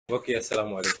mbokk yi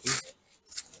asalaamaaleykum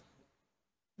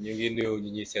ñu ngi nuyu ñi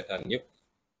ñuy seetaan ñëpp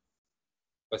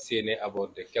fas yéene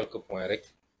aborder quelques points rek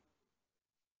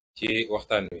ci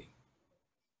waxtaan wi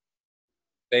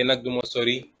tey nag duma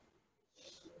sori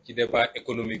ci débat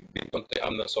économique bi donte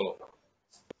am na solo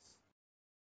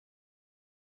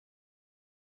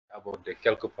aborder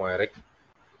quelques points rek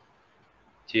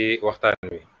ci waxtaan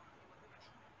wi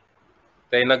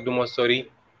tey nag duma sori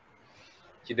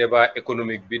ci débat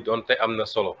économique bi donte am na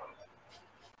solo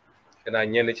xanaa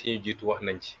ñenn ci ñu jiitu wax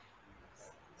nañ ci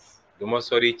duma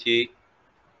sori ci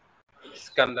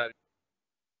scandale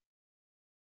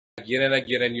ak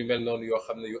yeneen yu mel noonu yoo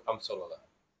xam ne yu am solo la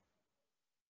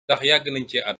ndax yàgg nañ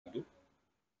ci àddu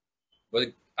ba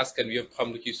askan wi yëpp xam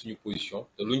lu ci suñu position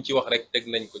te luñ ci wax rek teg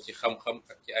nañ ko ci xam-xam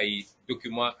ak ci ay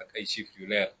documents ak ay chiffres yu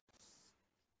leer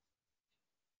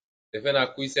defe naa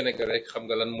kuy Sénégal rek xam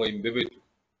nga lan mooy mbébétu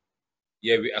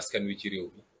Yewwi Askan Wi ci réew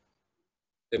mi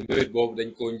te mbébét boobu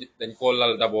dañ koo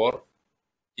lal d'abord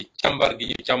ci càmbar gi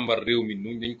ñu càmbar réew mi nu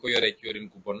dañ ko yoree ci yorin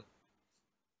ku bon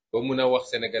ba mun a wax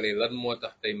sénégalais lan moo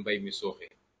tax tey mbay mi suuxe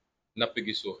napp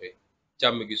gi suuxe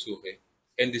càmm gi suuxe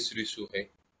industrie suuxe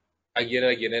ak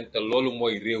yeneen te loolu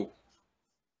mooy réew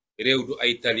du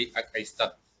ay tali ak ay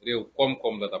stade réew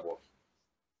koom-koom la d'abord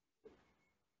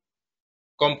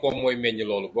koom-koom mooy meññ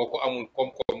loolu boo ko amul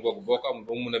koom-koom googu boo ko amul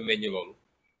ba mu mun a meññ loolu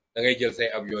da ngay jël say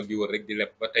avion di wër rek di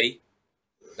leb ba tey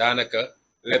daanaka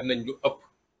leb nañ lu ëpp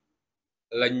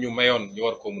lañ ñu mayoon ñu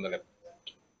war ko mun a leb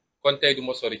kon tey du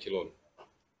ma sori ci loolu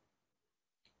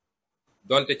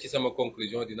donte ci sama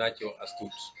conclusion dinaa ci wax as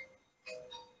tuut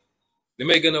li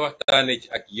may gën a waxtaane ci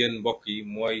ak yéen mbokk yi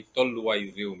mooy tolluwaayu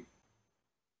réew mi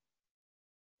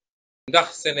ndax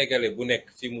sénégalais bu nekk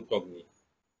fi mu toog nii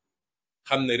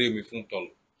xam na réew mi fu mu toll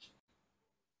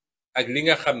ak li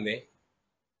nga xam ne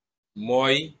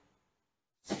mooy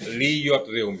liy yoot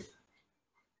réew mi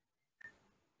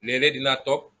léeg-léeg dinaa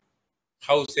toog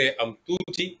xaw see am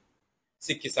tuuti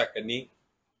sikki sàkk ni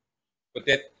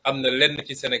peut-être am na lenn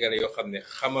ci sénégalais yoo xam ne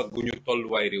xamaguñu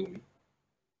tolluwaay réew mi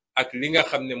ak li nga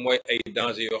xam ne mooy ay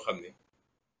danger yoo xam ne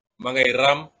ma ngay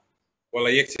raam wala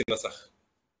yegsi na sax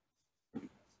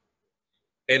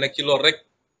tey nag ci loolu rek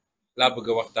laa bëgg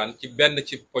a waxtaan ci benn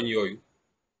ci poñ yooyu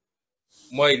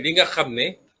mooy li nga xam ne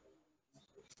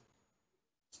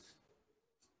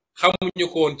xamuñu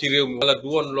ko woon ci réew mi wala du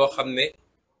woon loo xam ne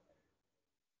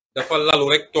dafa lalu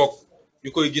rek toog ñu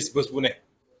koy gis bés bu ne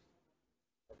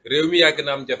réew mi yàgg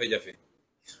na am jafe-jafe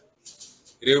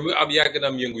réew mi ab yàgg na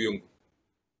am yëngu-yëngu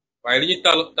waaye li ñu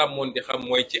tàmmoon di xam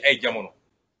mooy ci ay jamono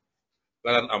la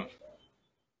daan am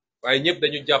waaye ñëpp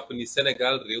dañu jàpp ni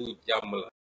Sénégal réewu jàmm la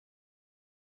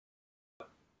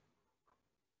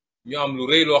ñu am lu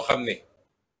rëy loo xam ne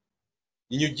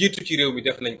ñi ñu jiitu ci réew mi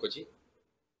def nañ ko ci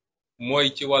mooy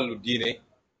ci wàllu diine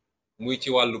muy ci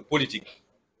wàllu politique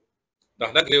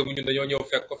ndax nag réew mi ñun dañoo ñëw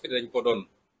fekk ko fi dañ ko doon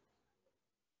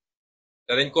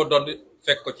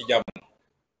fekk ko ci jàmm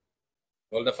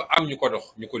loolu dafa am ñu ko dox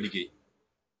ñu ko liggéey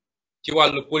ci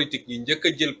wàllu politique ñi njëkk a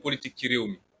jël politique ci réew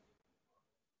mi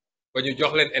ba ñu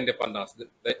jox leen indépendance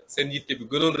seen yitte bi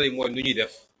gënoon rëy mooy nu ñuy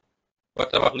def ba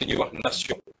tabax li ñuy wax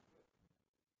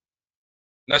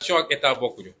nation ak état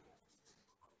bokkuñu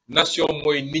nation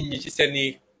mooy nit ñi ci seeni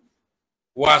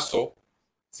waaso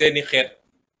seeni xeet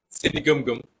seeni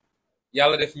gëm-gëm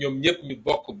yàlla def ñoom ñëpp ñu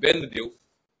bokk benn déew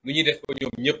nu ñuy def ba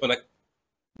ñoom ñëpp nag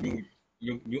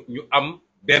ñu am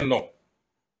bennoo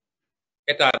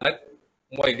état nag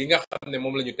mooy li nga xam ne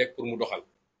moom la ñu teg pour mu doxal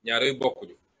ñaar yooyu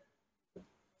bokkuñu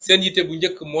seen yitte bu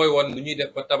njëkk mooy woon nu ñuy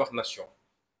def ba tabax nation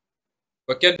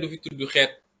ba kenn du fi tudd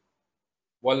xeet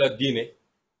wala diine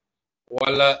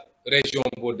wala région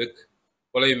boo dëkk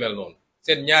wala yu mel noonu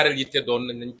seen ñaareel yitte doon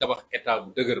nañ tabax état bu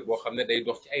dëgër boo xam ne day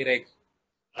dox ci ay règles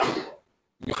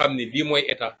ñu xam ni lii mooy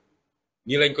état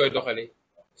nii lañ koy doxale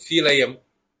fii la yem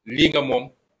lii nga moom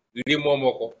lii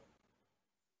moomoo ko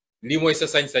lii mooy sa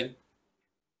sañ-sañ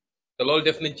te loolu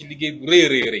def nañ ci liggéey bu rëy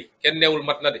rëy kenn neewul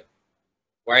mat na de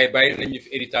waaye bàyyi nañ ñu fi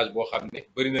héritage boo xam ne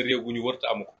bari na réew bu ñu wër te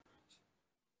amu ko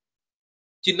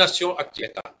ci nation ak ci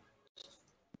état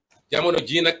jamono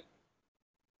jii nag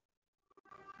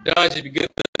danger bi gën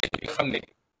a bi nga xam ne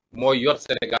mooy yor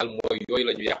Sénégal mooy yooyu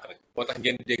la ñu yàq rek moo tax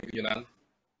ngeen dégg ñu naan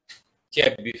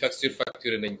ceeb bi fekk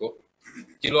surfacturé nañ ko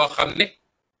ci loo xam ne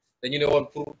dañu ne woon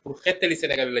pour xettali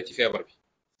Sénégal la ci feebar bi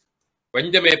ba ñu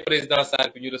demee président Sall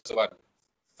bi ñu recevoir bi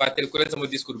fàttali ku leen sama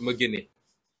discours bi ma génnee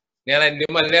nee nañ li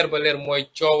ma leer ba leer mooy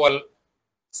coowal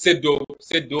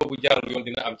séddoo bu jaarul yoon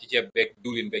dina am ci ceeb beeg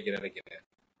diwlin beeg yeneen ak yeneen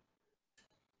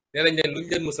nee nañ leen lu ñu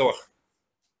leen mës a wax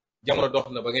jamono dox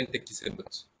na ba ngeen teg ci seen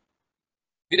bët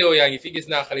vidéo yaa ngi fi gis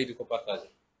naa xale yi di ko partagé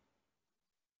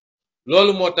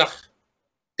loolu moo tax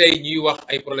tey ñuy wax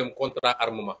ay problème contrat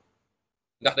armement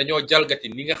ndax dañoo jalgati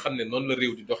ni nga xam ne noonu la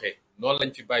réew di doxee noonu lañ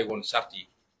fi bàyyi woon charte yi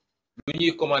lu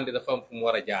ñuy commandé dafa am fu mu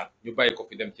war a jaar ñu bàyyi ko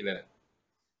fi dem ci leneen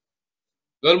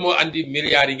loolu moo andi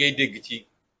milliards yi ngay dégg ci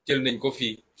jël nañ ko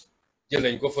fii jël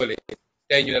nañ ko fële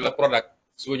tey ñu ne la Prodac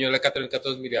suba ñu ne la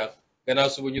 94 milliards gannaaw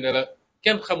suba ñu ne la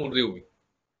kenn xamul réew mi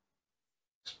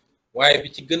waaye bi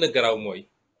ci gën a garaaw mooy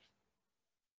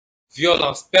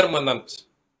violence permanente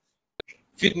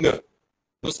fitna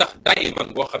lu sax daay man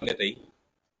boo xam ne tey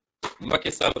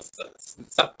Macky Sall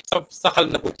saxal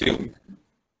na ko ci réew mi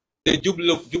te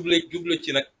jubla ci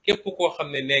nag képp koo xam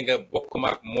ne nee nga bokk ma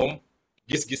ak moom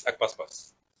gis-gis ak pas-pas.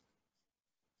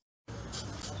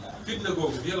 fitna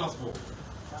googu violence boobu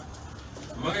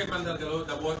ma ngay mandargaloo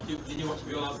d'abord ci li ñuy wax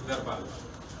violence verbale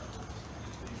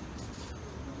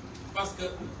parce que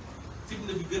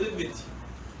fitna bi gën a métti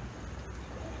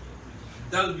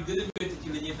dal bi gën a métti ci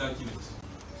li ñuy dal ci nit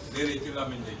léeg-léeg ci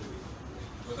làmmiñ lay jóge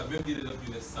moo tax même diine daf ñu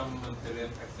ne sàmmante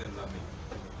leen ak seen làmmiñ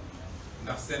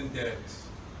ndax seen deret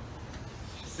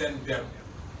seen der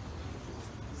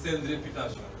seen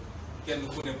réputation kenn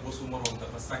ku ne bosu moroom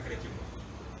dafa sacré ci moom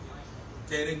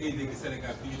tey rek ngay dégg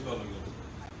Sénégal fi ñu toll nii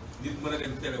nit mën a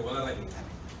dem télé wala rajo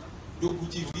dugg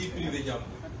ci vie privée jàmm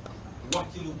wax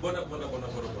ci lu bon a bon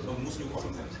donc mosuñu ko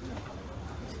xam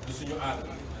du suñu aada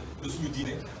du suñu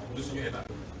diine du suñu état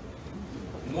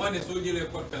moo ne soo jëlee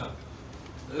code pénal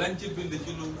lañ ci bind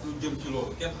ci lu jëm ci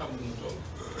loolu kenn xam lu mu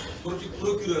toll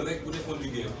procureur rek bu defoon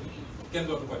liggéeyam kenn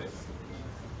dootu ko def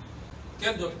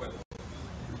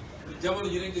jamono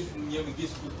ji rek nga ñëw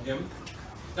gis ku dem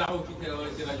taxaw ci télé wala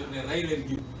ci rajo ne rey leen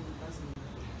jiw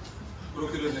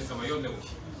procureur ne sama yoon newu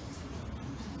ci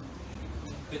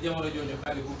te jamono jooju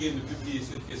xale bu génn publier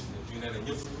sur Facebook ñu ne la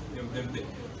ñëpp dem tëj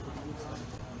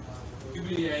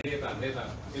publier ay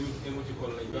reetaan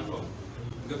émoticône lañ koy xool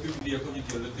nga publier ko ñu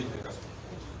jël la tëj la kaso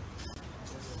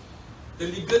te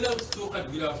li gën a suuxat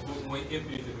village boobu mooy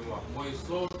impunité bi mu wax mooy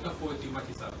soo tafoo ci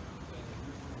Macky Sall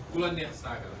ku la neex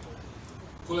saaga la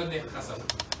ku la neex xasal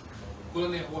ku la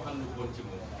neex waxal lu bon ci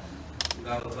moom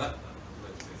dara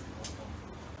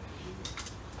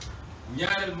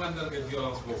ñaareel mandarga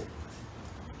violence boobu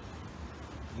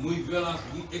muy violence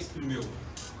buy exprimé wu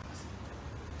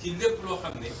ci lépp loo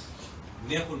xam ne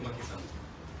neexul Macky Sall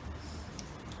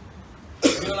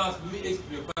violence bi muy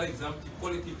exprimé par exemple ci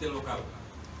collectivité locale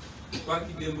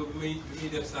parti démb bi muy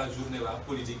def sa journée la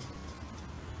politique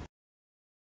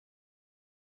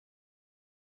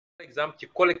par exemple ci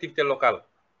collectivité locale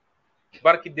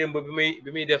barki démb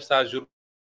bi muy def sa journée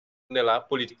la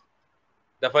politique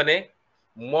dafa ne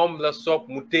moom la soob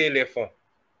mu téye les fonds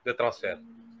de transfert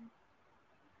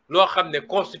loo xam ne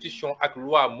constitution ak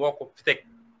loi moo ko fi teg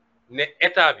ne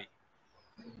état bi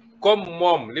comme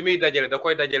moom li muy dajale da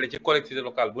koy dajale ci collectivité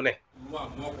locale bu ne loi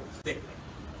moo ko fi teg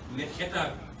ne état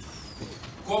bi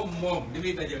comme moom li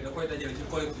muy dajale da koy dajale ci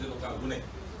collectivité locale bu ne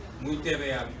muy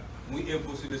TVA bi muy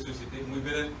impôt sur les sociétés muy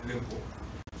beneen l'impôt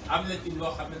am na ci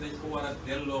loo xam ne dañ ko war a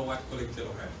delloo waat collectivité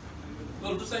locale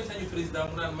loolu du sañ-sañu président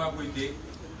mu naan maa koy dee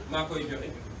maa koy joxe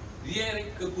rien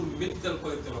rek que pour méttital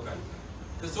collectivité locale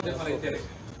te soo defaree tere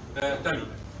tali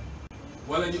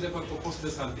wala ñu defal ko poste de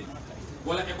santé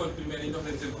wala école primaire yi jox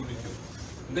leen seen fourniture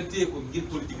nga téye ko ngir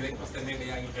politique rek parce que nee nga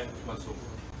yaa ngi xeex Ousmane Sonko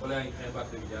wala yaa ngi xeex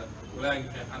Barthélémy Dias wala yaa ngi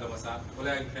xeex Adama Sarr wala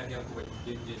yaa ngi xeex Yankhoba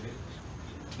Diémé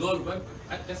loolu ba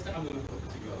ak est-ce que am na lu ko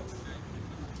ci yoon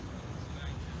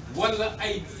wala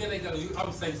ay Sénégal yu am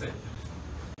sañ-sañ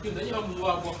ñun dañu am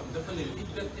loi boo xam dafa ne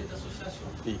liberté d'association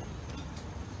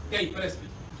tey presse bi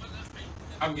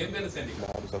am ngeen benn syndicat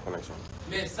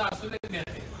mais saa su leen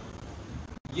neexee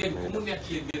yéen ku mu neex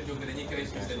ci yéen ngeen jóg dañuy créer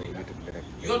suñu syndicat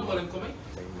yoon moo leen ko may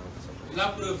la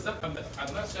preuve sax am na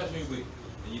association yu bëri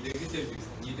dañuy dégg service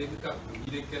dañuy dégg cap dañuy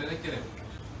dégg keneen ak keneen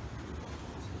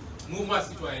mouvement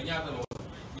citoyen ñaata la woon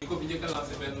ñu ko fi njëkk a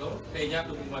lancé benn la woon tey ñaata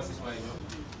mouvement citoyen ñoom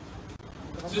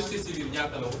société civile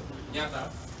ñaata la woon ñaata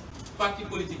parti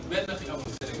politique benn fi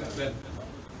amul Sénégal benn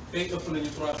tey ëpp nañu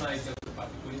 300 et quelques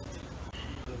partis politiques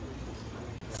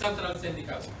centrale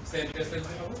syndicale CNTS lañ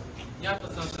fi amul ñaata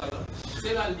centrale la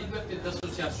c'est la liberté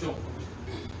d'association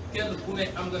kenn ku ne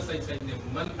am nga sañ-sañ ne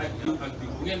man ak diw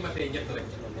bu ngeen matee ñett rek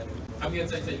am ngeen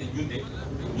sañ-sañ ne ñun de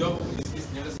ñoom gis-gis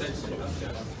ña nga sañ suñu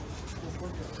association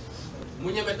mu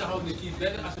ñeme taxaw ne kii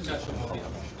benn association moo fi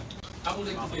am amul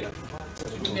rek ci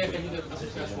suñu neexee ñu def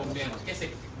association maire kese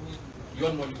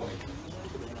yoon moo ñu ko may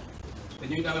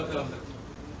dañuy dalal xelam nag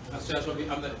association bi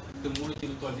am na te mënu ci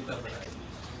lu toll di tarfataay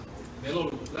mais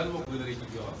loolu lan moo ko gën a rëy ci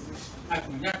violence ak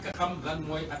ñàkk a xam lan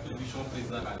mooy attribution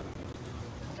président la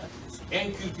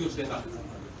inculture d'état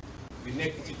bi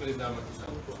nekk ci président Macky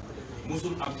Sall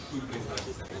musul am kuy président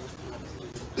du Sénégal.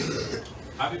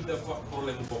 Habib dafa wax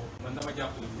problème bopp man dama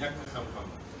jàpp ni ñàkk xam-xam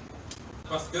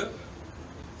parce que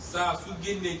saa su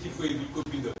génnee ci feuille bi ko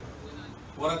bindal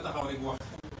war a taxaw rek wax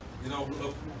dina wax lu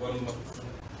ëpp wala lu mat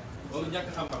loolu ñàkk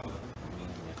xam-xam la.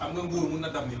 xam nga nguur mun na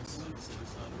dab nit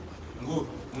nguur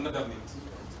mun na dab nit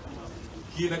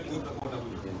kii nag nguur da koo dab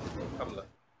nit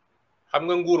xam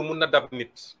nga nguur mun na dab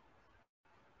nit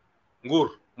nguur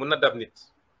mun na dab nit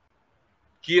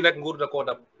kii nag nguur da koo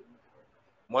dab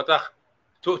moo tax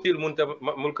tuutil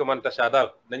mulka man tashaa daal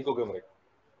nañ ko gëm rek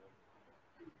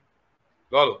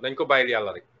loolu nañ ko bàyyil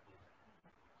yàlla rek.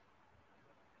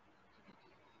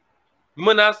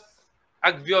 Menace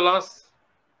ak violence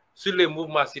sur les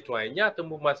mouvements citoyens ñaata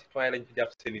mouvement citoyen lañ fi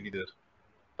jàpp seeni leader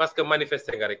parce que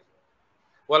manifester nga rek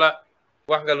wala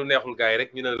wax nga lu neexul gars yi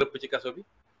rek ñu ne rëpp ci kaso bi.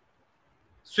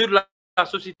 Sur la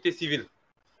société civile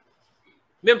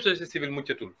même société civile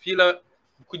muccatul fii la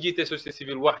ku jiite société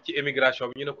civile wax ci émigration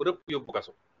bi ñu ne ko rëpp yóbbu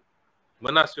kaso.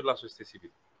 Menace sur la société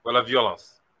civile wala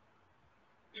violence.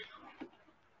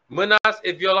 Menace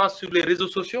et violence sur les réseaux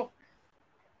sociaux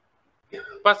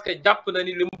parce que jàpp na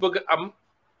ni li mu bëgg am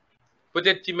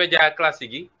peut-être ci média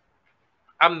classique yi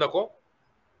am na ko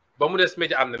ba mu des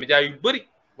média am na média yu bëri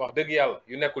wax dëgg yàlla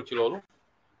yu nekkul ci loolu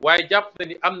waaye jàpp na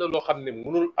ni am na loo xam ne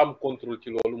mënul am contrôle ci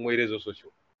loolu mooy réseaux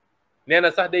sociaux. nee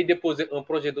na sax day déposer un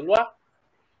projet de loi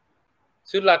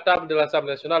sur la table de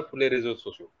l'Assemblée nationale pour les réseaux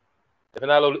sociaux. defe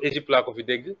naa loolu Égypte laa ko fi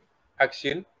dégg ak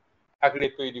Chine ak les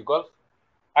pays du Golfe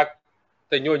ak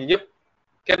te ñooñu ñëpp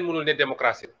kenn mënul ne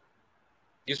démocratie la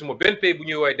gisuma benn pays bu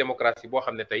ñuy woowee démocratie boo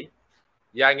xam ne tey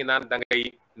yaa ngi naan da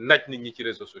ngay naj nit ñi ci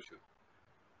réseaux sociaux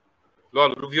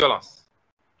loolu du violence.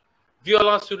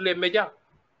 Violence sur les médias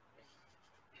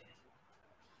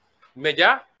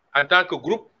en tant que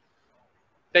groupe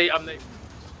tey am na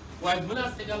waaye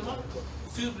menace également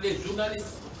sur les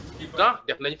journalistes qui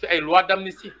def nañ fi ay loi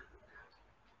d'amnistie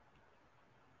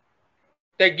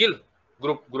teggil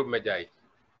groupe média yi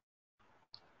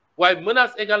waaye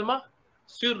menace également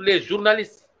sur les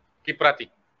journalistes qui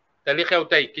pratiquent te li xew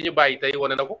tey ki ñu bàyyi tey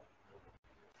wane na ko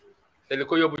te li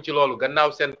ko yóbbu ci loolu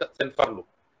gannaaw seen farlu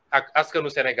ak askanu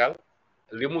Sénégal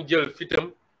li mu jël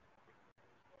fitam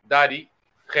daal di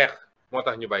xeex moo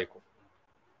tax ñu bàyyi ko.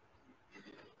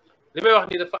 li may wax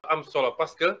ni dafa am solo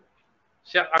parce que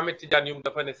Cheikh Ahmed Tidiane Youm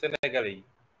dafa ne Sénégalais yi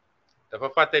dafa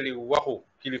fàttali waxu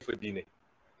kilifa diine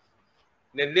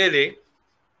ne léeg-léeg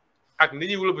ak ni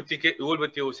ñuy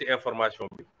wëlbatee aussi information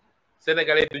bi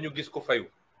Sénégalais duñu gis ko fayu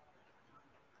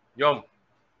ñoom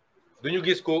duñu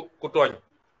gis ko ku tooñ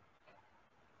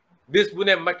bés bu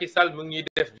ne Macky Sall mu ngi ñuy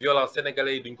def violence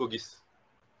Sénégalais yi duñ ko gis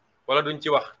wala duñ ci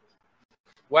wax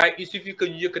waaye il suffit que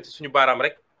ñu yëkkati suñu baaraam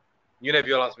rek ñu ne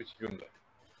violence bi ci ñun la.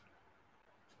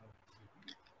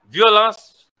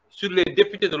 Violence sur les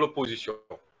députés de l'opposition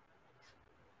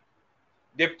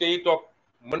députés yi toog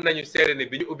mën nañu seere ne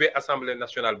bi ñu ubbee assemblée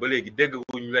nationale ba léegi dégg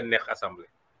gu ñu leen neex assemblée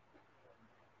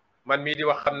man mii di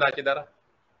wax xam naa ci dara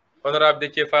honorable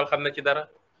Déthié Fall xam na ci dara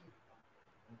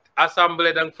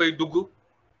assemblée da nga fay dugg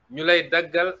ñu lay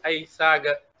daggal ay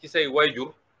saaga ci say wayjur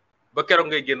ba keroog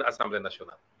ngay génn assemblée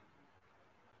nationale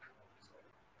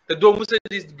te doo mës a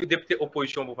gis député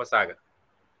opposition bu fa saaga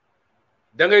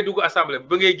da ngay dugg assemblée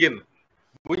ba ngay génn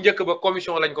bu njëkk ba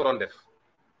commission lañ ko doon def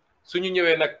suñu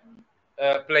ñëwee nag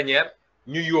plénière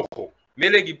ñu yóoxoo mais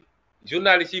léegi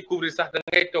journalistes yi couvrir sax da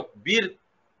ngay toog biir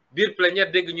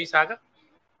plénière dégg ñuy saaga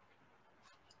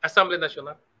assemblée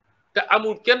nationale te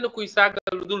amul kenn kuy saaga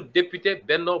lu dul député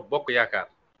Benno Bokk Yaakaar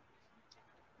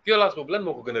violence boobu lan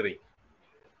moo ko gën a rëy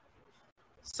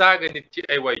saaga nit ci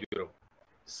ay waajuram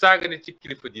saaga nit ci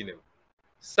kilifa diineem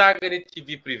saaga nit ci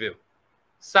vie privée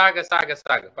saaga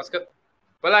parce que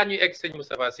balaa ñuy egg sëñ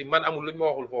Moustapha Sy man amul lu ñu ma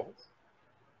waxul foofu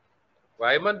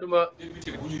waaye man duma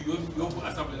député bu ñu yóbbu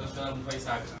assemblée nationale bu fay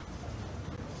saaga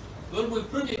loolu mooy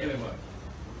premier élément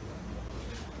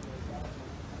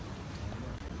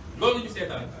loolu ñu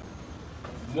seetaan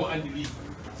moo andi lii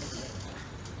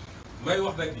may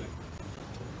wax nag ni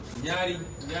ñaari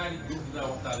groupe dinaa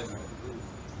waxtaan ak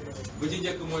ba ci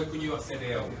njëkk mooy ku ñuy wax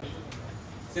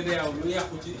CEDEAO lu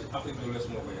yàqu ci Afrique de l'Ouest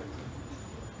moo ko yàq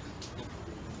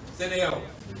CEDEAO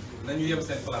nañu yem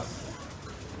seen place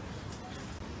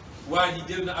waa ji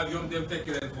jël na avion dem fekk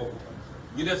leen foofu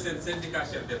ñu def seen syndicat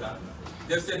chef d'État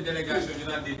def seen délégation ñu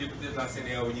naan des députés de la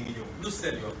CEDEAO ñu ngi ñëw lu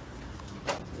seen yoon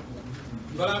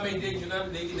balaa may dégg ñu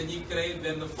naan léegi dañuy créer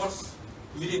benn force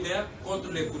militaire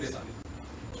contre les coups d'État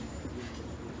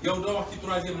yow doo wax ci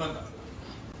troisième mandat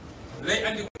lay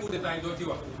andi coup d'État yi doo ci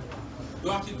wax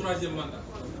doo wax ci troisième mandat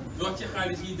doo wax ci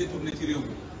xaalis yi détourné ci réew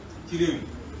yi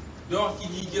doo wax ci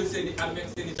ñiy jël seen i armée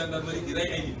seen i gendarmerie di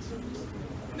rey ay nit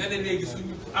nga ne léegi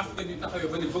suñu askan yu taxawee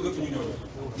ba ne bëggatuñu ñooñu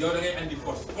yow da ngay andi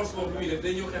force boobu muy def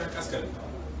day ñëw xeex ak askan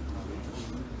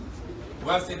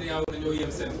waa CEDEAO dañoo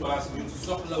yem seen place ñun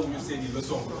soxlawuñu seen i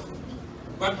leçon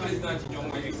ban président ci ñoom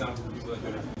mooy exemple bi ñu mën a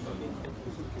joxe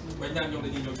bañ naan ñoom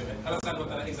dañuy ñëw joxe Alassane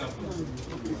Ouattara exemple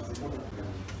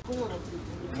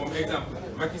moom exemple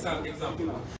Macky Sall exemple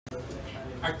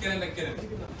ak keneen ak keneen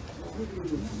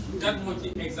kan moo ci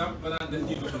exemple ba naan dañ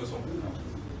ciy joxe leçon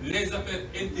les affaires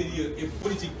intérieures et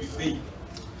politiques du pays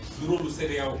du rôle du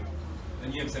CEDEAO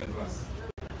dañuy yem seen place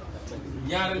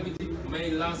ñaareel bi may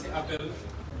lancer appel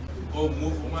au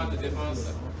mouvement de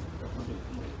défense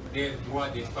des droits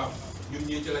des femmes ñun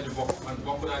ñii ci la ñu bokk man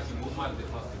bokk naa ci mouvement de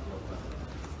défense des droits des femmes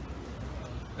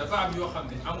dafa am yoo xam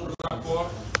ne amul rapport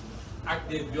ak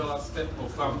des violences faites aux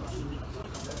femmes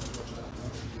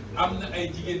am na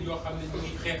ay jigéen yoo xam ne ñu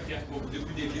ngi xeex boobu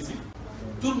depuis des décennies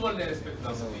tout le monde les respecte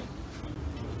dans ce pays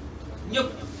ñëpp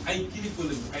ay kilifa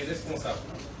lañu ay responsable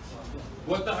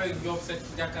boo taxawee ñoom seen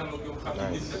jàkkaarloo ñoom xam ne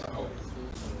nit na taxaw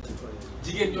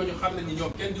jigéen ñooñu xam ne ni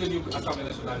ñoom kenn du leen yóbbu assemblée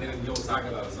nationale ne leen yow saaga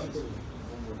la sant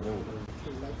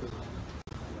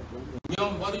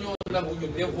ñoom waruñoo nangu ñu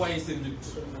dévoyer seen lutte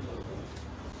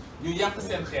ñu yàq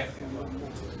seen xeex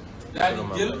daal di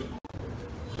jël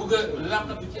bëgg a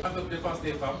làqatu ci affaire défense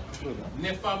des femmes ne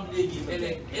femme léegi elle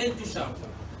est intouchable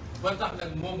ba tax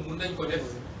nag moom mun nañ ko def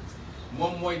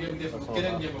moom mooy dem def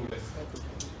keneen ñemewu def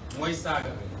mooy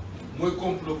saaga mooy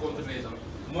complot contre les gens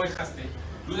mooy xaste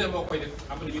lu ne moo koy def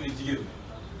après ñu ne jigéen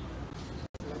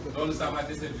loolu ça va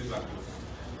desservir la cause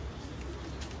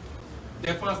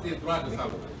défense des droits de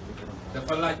femmes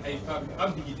dafa laaj ay femmes yu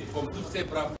am dignité comme toutes ces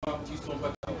braves femmes qui sont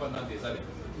battues pendant des années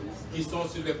qui sont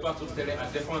sur les plateaux de télé à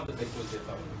défendre les causes des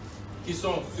femmes qui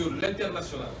sont sur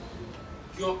l'international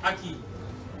qui ont acquis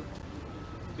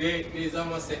des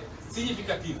avancées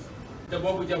significatives te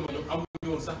boobu jamono amuñu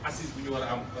woon sax assise bu ñu war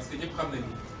a am parce que ñëpp xam nañ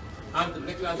ni entre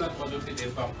l'écrasante majorité des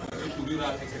femmes surtout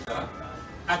rurales et cetera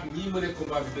ak ñi mën a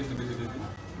combat bi dëgg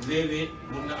léeg-léeg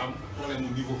mun na am problème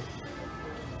mu niveau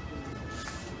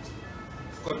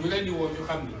kon ñu leen di woo ñu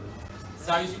xam ni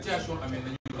saa yu situation amee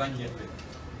nañu ràññeente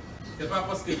c'est pas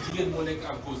parce que jigéen moo nekk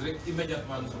en cause rek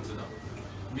immédiatement nous sommes dedans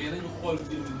mais nañu xool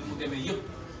mbir mi ni mu demee yépp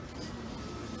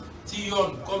ci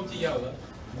yoon comme ci yàlla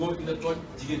góor dina tooñ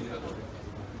jigéen dina tooñ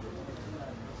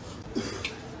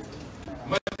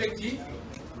ma teg ci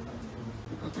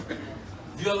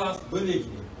violence ba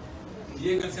léegi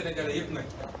yéegal sénégalais yépp nag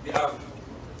di arab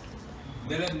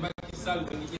ne leen Macky Sall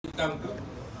ba ngi ci tànk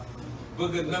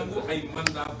bëgg a nangu ay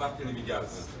mandat Barthélémy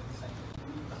Dias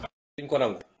duñ ko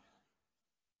nangu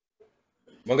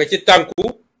ma nga ci tànku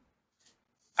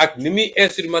ak ni muy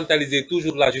instrumentaliser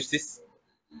toujours la justice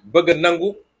bëgg a nangu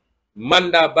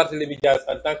mandat Barthélémy Dias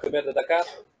en tant que maire de Dakar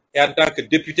et en tant que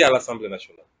député à l'Assemblée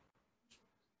nationale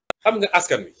xam nga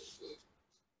askan wi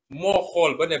moo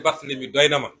xool ba ne Barthélémy doy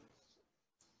na ma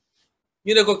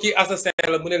ñu ne ko kii assassin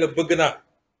la mu ne la bëgg naa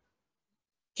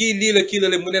kii lii la kii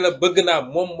la mu ne la bëgg naa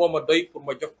moom moo ma doy pour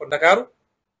ma jox ko Ndakaaru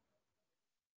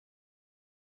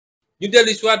ñu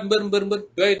dellu soit mbër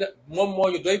doy na moom moo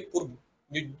ñu doy pour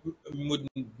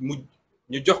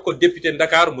ñu jox ko député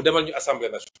Ndakaaru mu demal ñu assemblée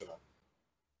nationale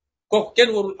kooku kenn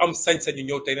warul am sañ-sañu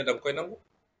ñëw tey ne danga koy nangu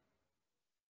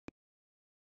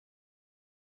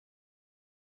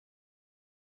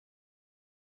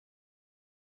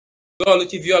loolu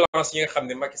ci violence yi nga xam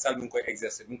ne Macky Sall mi ngi koy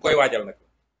exercer mi ngi koy waajal nag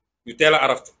ñu teel a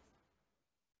araftu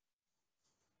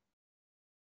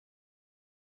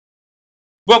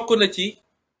bokk na ci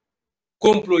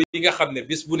complot yi nga xam ne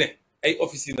bis bu ne ay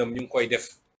officinam ñu ngi koy def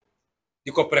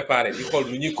di ko préparer di xool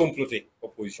nu ñuy comploter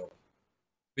opposition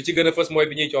bi ci gën a fës mooy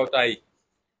bi ñuy coow taay yi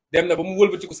dem na ba mu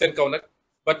wëlbatiku seen kaw nag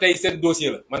ba tey seen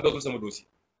dossier la man dootul sama dossier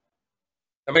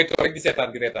damay toog rek di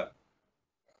seetaan di reetaan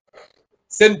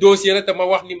seen dossier la te ma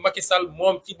wax ni Macky Sall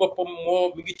moom ci boppam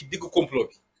moo mi ngi ci diggu complot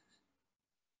bi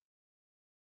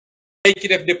tey ci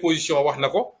def déposition wax na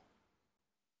ko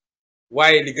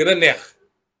waaye li gën a neex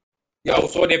yow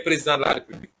soo dee président de la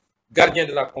République gardien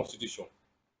de la Constitution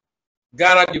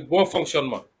garant du bon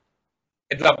fonctionnement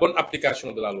et de la bonne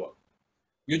application de la loi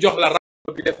ñu jox la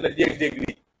rapport bi def na léeg-léeg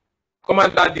lii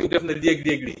commandant diw def na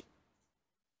léeg-léeg lii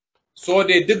soo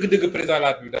dee dëgg-dëgg président de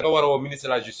la République da nga war a woo ministre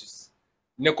de la justice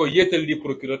ne ko yéetal lii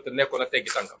procureur te nekkoon na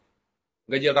teggi tànkam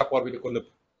nga jël rapport bi di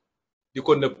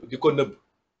ko nëbb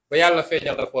ba yàlla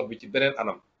feeñal rapport bi ci beneen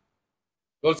anam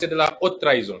loolu c'est de la haute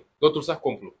trahison dootul sax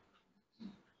complot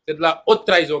c'est de la haute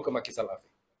trahison que Macky Sall a fait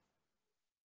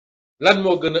lan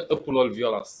moo gën a ëpp loolu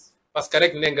violence parce que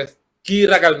rek ne nga kii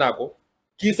ragal naa ko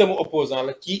kii sama opposant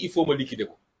la kii il faut ma liquider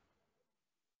ko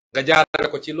nga jaarale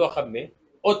ko ci loo xam ne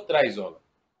haute trahison la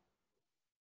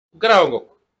garaaw nga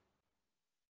ko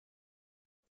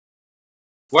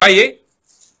waaye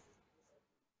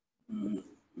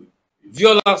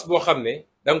violence boo xam ne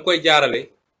da nga koy jaarale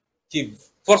ci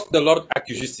force de l'ordre ak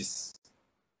justice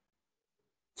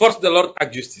force de l'ordre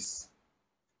ak justice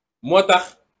moo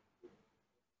tax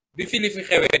bi fi li fi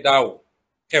xewee daaw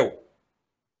xew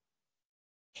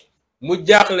mu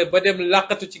jaaxle ba dem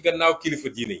làqatu ci gannaaw kilifa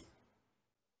diine yi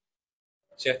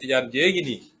Cheikh Tidiane Dièye ngi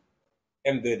nii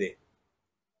M2D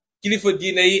kilifa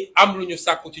diine yi am lu ñu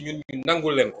sàkku ci ñun ñu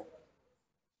nangul leen ko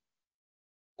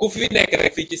ku fi nekk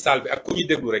rek fii ci salle bi ak ku ñuy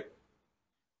déglu rek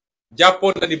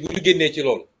jàppoon na ni bu ñu génnee ci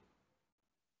loolu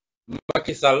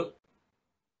Macky Sall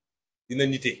dina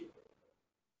nite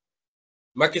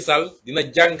Macky Sall dina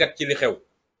jàngat ci li xew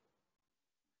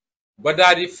ba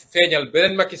daal di feeñal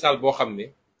beneen Macky Sall boo xam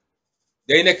ne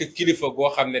day nekk kilifa goo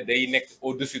xam ne day nekk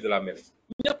au-dessus de la mêlée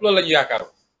ñëpp loolu la ñu yaakaar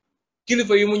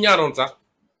kilifa yi mu ñaanoon sax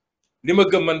li ma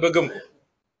gëm man ba gëm ko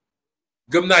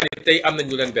gëm naa ni tey am nañ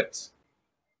ñu leen bett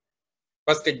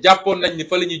parce que jàppoon nañ ni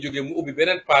fa la ñuy jógee mu ubbi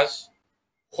beneen page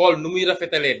xool nu muy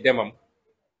rafetalee demam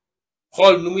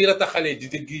xool nu muy rataxalee di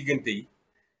diggante yi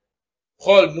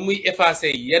xool nu muy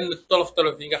effacer yenn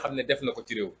tolof-tolof yi nga xam ne def na ko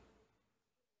ci réew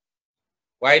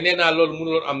waaye nee naa loolu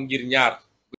mënuloon am ngir ñaar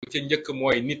bu ca njëkk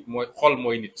mooy nit mooy xol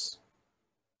mooy nit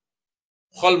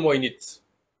xol mooy nit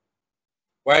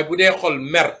waaye bu dee xol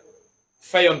mer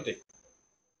fayonte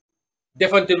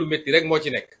defante lu métti rek moo ci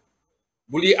nekk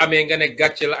bu lii amee nga ne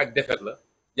gàcce la ak defet la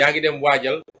yaa ngi dem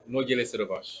waajal noo jëlee sa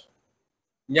revanche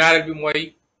ñaareel bi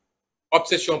mooy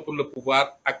obsession pour le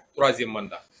pouvoir ak troisième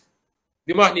mandat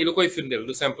li ma wax nii lu koy firndeel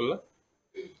lu simple la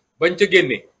bañ ca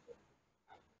génnee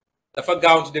dafa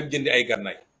gaawantu dem jëndi ay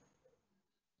gànnaay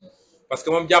parce que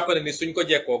moom jàpp na ni suñ ko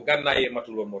jekkoo gànnaayee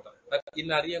matuloon moo tax ndax il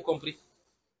n'a rien compris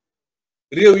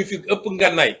réew yi fi ëpp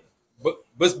ngànnaay ba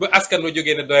bés ba askan wa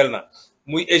jógee ne doyal na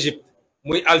muy Égypte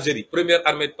muy Algérie première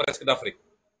armée presque d'Afrique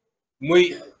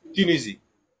muy Tunisie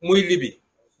muy Libye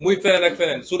muy feneen ak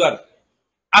feneen Soudan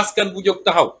askan bu jóg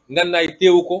taxaw ngànnaay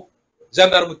téewu ko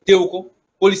gendarme téewu ko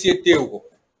policier téewu ko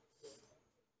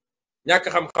ñàkk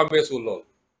xam-xam weesul lool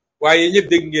waaye ñëpp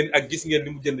dégg ngeen ak gis ngeen li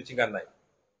mu jënd ci ngànnaay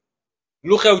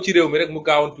lu xew ci réew mi rek mu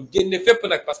gaawantu génne fépp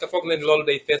nag parce que foog na ni loolu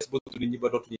day fees ba nit ñi ba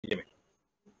dootuñu ñeme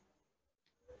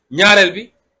ñaareel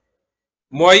bi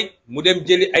mooy mu dem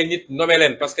jëli ay nit nommé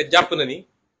leen parce que jàpp na ni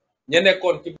ña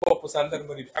nekkoon ci bopp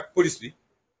gendarmerie bi ak police bi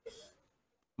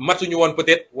matuñu woon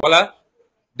peut-être wala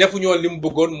defuñu woon li mu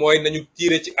bëggoon mooy nañu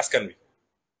tiire ci askan wi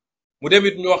mu dem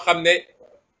it ñoo xam ne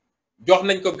jox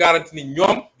nañ ko garantie ni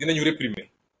ñoom dinañu réprimer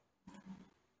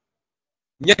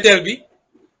ñetteel bi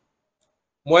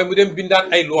mooy mu dem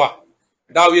bindaat ay loi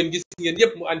daaw yéen gis ngeen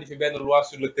yépp mu andi fi benn loi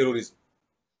sur le terrorisme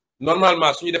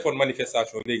normalement suñu defoon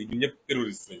manifestation léegi ñun ñëpp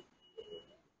terroriste lañu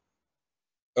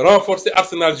renforcer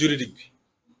arsenal juridique bi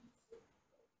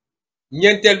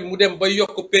ñeenteel bi mu dem ba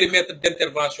yokk périmètre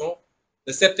d'intervention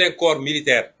de certains corps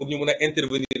militaires pour ñu mun a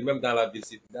intervenir même dans la vie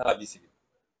civile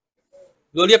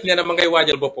loolu yëpp nee na ma ngay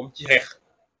waajal boppam ci xeex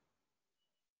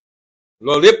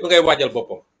loolu yëpp ma ngay waajal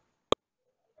boppam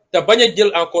te bañ a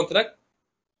jël en compte nag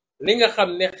li nga xam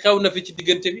ne xew na fi ci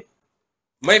diggante bi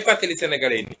may fàttali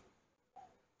sénégalais yi ni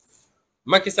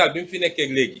Macky Sall bi mu fi nekkee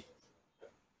léegi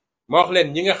ma wax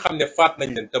leen ñi nga xam ne faat nañ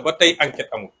leen te ba tey enquête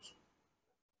amul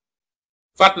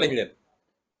faat nañ leen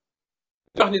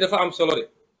wax ni dafa am solo de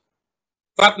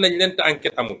faat nañ leen te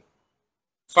enquête amul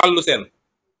Fallou Sène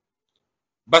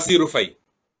Bassirou Faye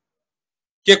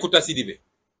Kékouta Sidibé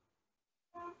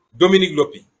Dominique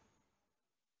Lopi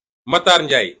Matar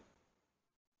Ndiaye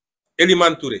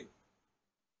Elimane Touré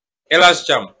El Hadj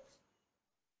Thiam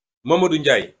Mamadou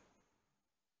Ndiaye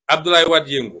Abdoulaye Wade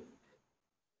Yengo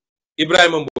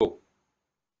Ibrahima Mbow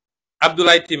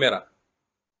Abdoulaye Timéra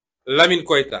Lamine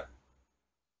Koita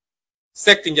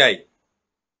Seck Ndiaye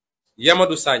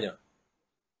Yamadou Sagna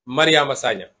Mariama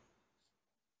Sagna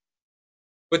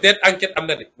peut-être enquête am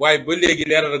na de waaye ba léegi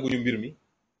leeralaguñu mbir mi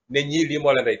ne ñii lii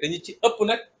moo leen rey te ñi ci ëpp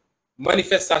nag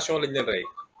manifestation lañ leen rey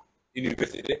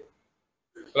université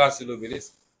place de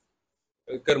l'Obélisque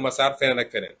Kër Massar feneen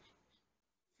ak feneen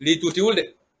lii tuutiwul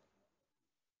de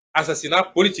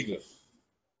assassinat politique la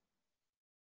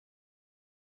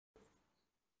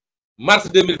mars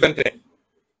 2021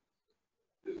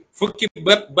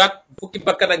 fukki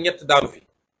bakkan ak ñett daanu fi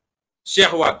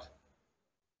Cheikh Wade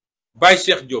Baye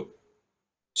Cheikh Diop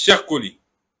Cheikh Koli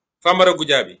Famara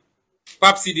Goudiaby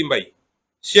Pape Sidi Mbaye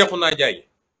Cheikhouna Ndiaye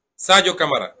Sadio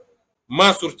Camara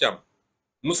Mansour Thiam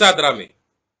Moussa Dramé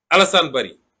Alassane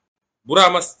Bari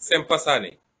Bourama Sempa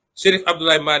Sané Chérif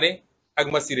Abdoulaye Mané ak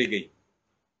Massiré Gueye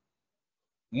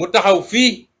mu taxaw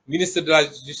fii ministre de la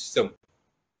justice am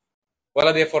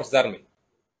wala des forces armées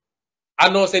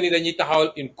annoncé ni dañuy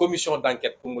taxawal une commission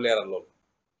d'enquête pour mu leeral loolu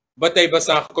ba tey ba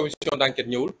sànq commission d'enquête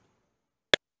ñëwul.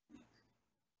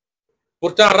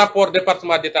 Pourtant rapport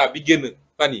département d'État bi génn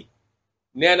fan yi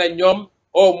nee na ñoom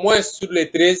au moins sur les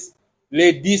 13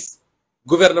 les 10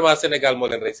 gouvernement Sénégal moo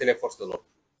leen rey c'est les forces de l'ordre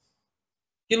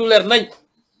ci lu leer nañ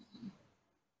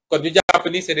kon ñu jàpp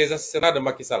ni c'est des assassinats de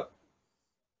Macky Sall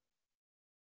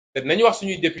te nañu wax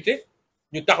suñuy député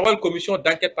ñu taxawal commission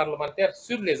d'enquête parlementaire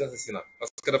sur les assassinats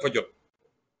parce que dafa jot.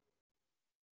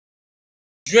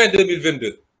 Juin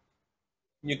 2022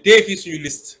 ñu téye fii suñu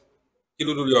liste ci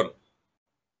lu dul yoon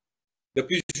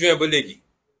depuis juin ba léegi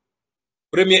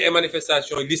première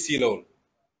manifestation liste yi la woon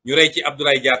ñu rey ci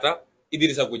Abdoulaye Diatta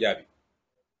Idrissa Goudiaby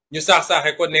ñu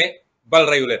saax-saaxe ko ne bal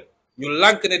reyu leen ñu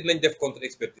lànk ne dinañ def contre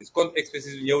expertise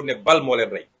bi ñëw ne bal moo leen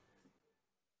rey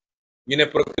ñu ne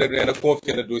procureur nee na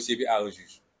confier na dossier bi à un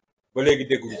juge ba léegi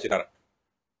dégguñu ci dara.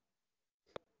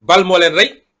 bal moo leen rey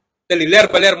te li leer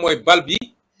ba leer mooy bal bi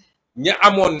ña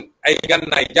amoon ay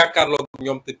gànnaay jàkkaarloo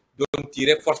ñoom te doon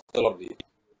tirer force de l'ordre yi.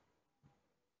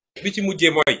 bi ci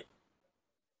mujjee mooy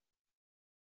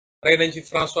rey nañ fi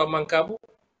François Mancabou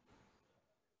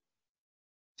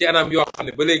ci anam yoo xam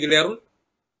ne ba léegi leerul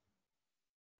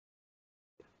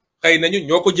xëy nañu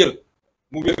ñoo ko jël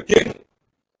mu wér génn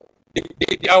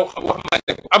di aw wax ma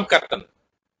ne bu am kàttan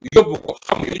yóbbu ko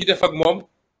xam lu ñu def ak moom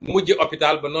mu mujj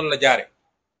hôpital ba noonu la jaare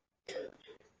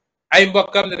ay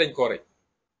mbokkam ne dañ koo rey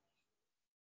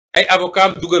ay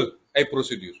avocat dugal ay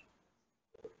procédure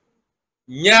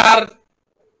ñaar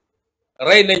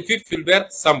rey nañ fi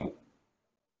Fulbert Sambou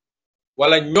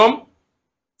wala ñoom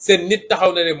seen nit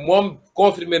taxaw na ne moom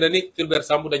confirmé na ni Fulbert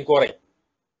Sambou dañ koo rey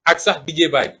ak sax Didier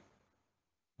Badji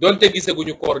donte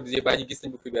gisaguñu koor Didier Badji gis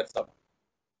nañ ko Fulbert Sambou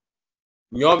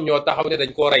ñoom ñoo taxaw ne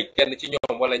dañ koo rey kenn ci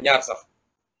ñoom wala ñaar sax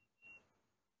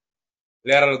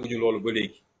leeral guñu loolu ba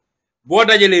léegi boo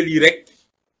dajalee lii rek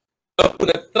ëpp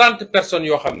na 30 personnes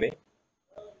yoo xam ne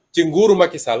ci nguuru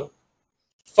Macky Sall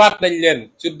faat nañ leen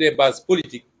sur des bases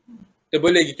politiques te ba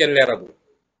léegi kenn leeragul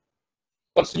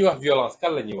kon suñu wax violence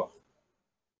kan la ñuy wax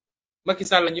Macky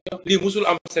Sall la ñuy wax lii musul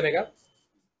am Sénégal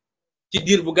ci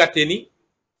diir bu gàttee ni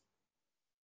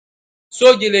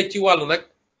soo jëlee ci wàllu nag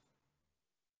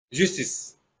justice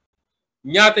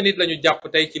ñaata nit lañu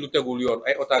jàpp tey ci lu tegul yoon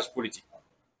ay otage politique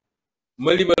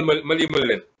ma limal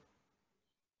leen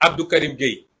Abdou Karim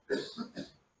Gueye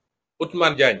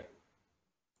Ousmane Diagne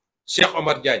Cheikh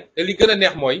Omar Diagne te li gën a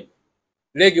neex mooy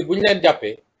léegi bu ñu leen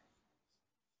jàppee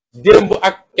démb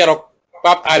ak keroog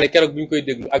Pape Alé keroog bi ñu koy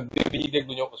déglu ak démb bi ñuy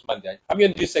déglu ñoom Ousmane Diagne xam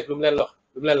ngeen juge lu mu leen wax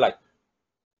lu mu leen laaj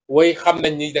woy xam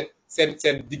nañ ni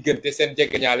seen diggante seen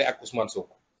jeggeñaale ak Ousmane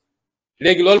Sonko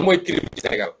léegi loolu mooy crime ci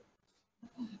Sénégal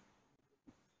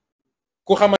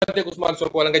ku xamante ak Ousmane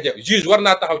Sonko wala nga jëf juge war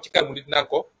naa taxaw ci kanamu nit naan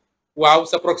ko waaw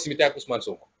sa proximité ak Ousmane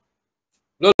Sonko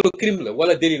loolu crime la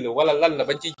wala délit la wala lan la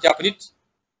bañ ciy jàpp nit.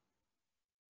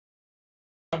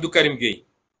 Abdou Karim Gueye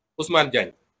Ousmane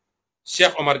Diagne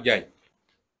Cheikh Omar Diagne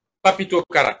Papito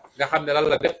Kara nga xam ne lan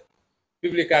la def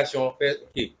publication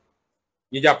kii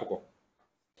ñu jàpp ko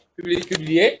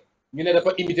publié ñu ne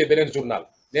dafa imité beneen journal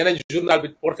nee nañ journal bi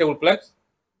porté wul plainte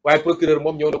waaye procureur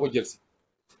moom ñëw na ko jël si.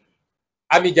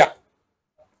 Ami Dia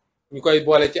ñu koy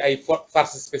boole ci ay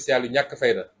farce spéciale yu ñàkk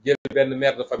fayda jël benn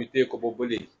mère de famille téye ko boobu ba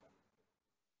léegi.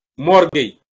 Mor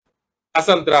Gueye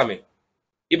Assane Dramé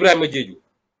Ibrahima Diédhiou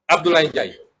Abdoulaye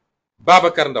Ndiaye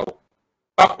Babacar Ndaw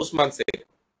Pape Ousmane Seck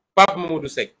Pape Mamadou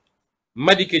Seck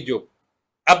Madické Diop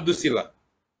Abdou Silla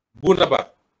Bouna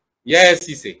Ba Yaya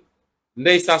Cissé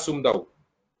Ndeye Sassoum Ndaw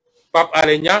Pape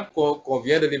Alé Niang qu'on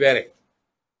vient de libérer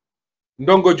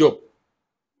Ndongo Diop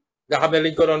nga xam ne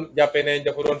liñ ko doon jàppee ne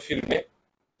dafa doon filmer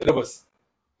Rebeuss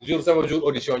sama jour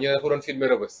audition ñu ne dafa doon filmer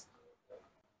Rebeuss.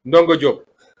 Ndongo Diop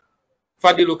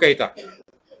Fadilou Keita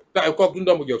kooku du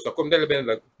Ndongo Diop sax comme ndel beneen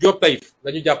la Diop Taïf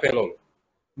lañu jàppee loolu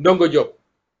Ndongo Diop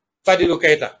Fadilou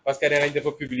Keita parce que nee nañ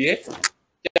dafa publier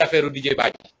ci affaire Didier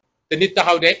Badji te nit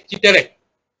taxaw ne ci télé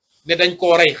ne dañ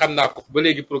koo rey xam naa ko ba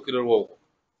léegi procureur woowu ko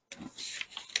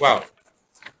waaw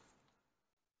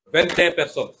 21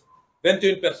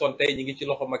 personnes tey ñi ngi ci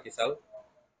loxo Macky Sall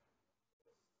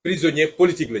prisonnier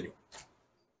politique lañu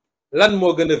lan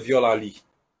moo gën a violent lii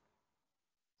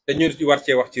te ñu ci war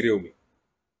cee wax ci réew mi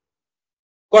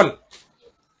kon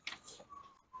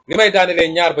li may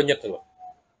daanelee ñaar ba ñett la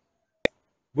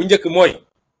bu njëkk mooy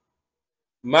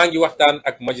maa ngi waxtaan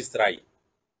ak magistrat yi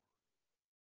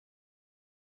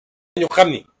ñu xam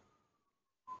ni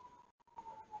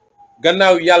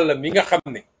gannaaw yàlla mi nga xam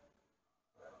ne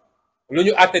lu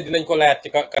ñu àtte dinañ ko layaat ci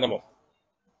kanamam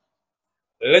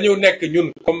la ñu nekk ñun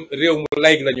comme réew mu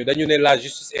layg lañu dañu ne la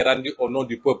justice est rendue au nom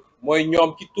du peuple mooy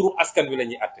ñoom ci turu askan wi la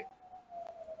ñuy àtte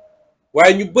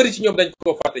waaye ñu bëri ci ñoom dañ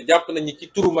ko fàtte jàpp nañu ci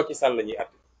turu Macky Sall la ñuy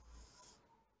àtte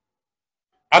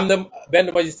am na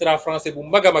benn magistrat français bu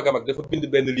mag a mag dafa bind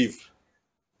benn livre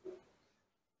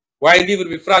waaye livre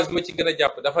bi phrase bi ma ci gën a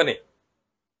jàpp dafa ne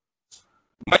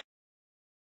Macky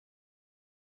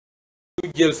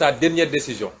jël sa dernière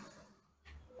décision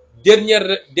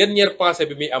dernière pensée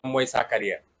bi muy am mooy sa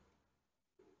carrière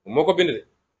moo ko bind de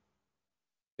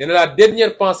nee na la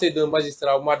dernière pensée d'un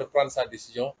magistrat au moment de prendre sa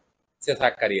décision c'est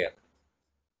sa carrière.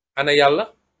 Ana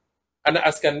yàlla ana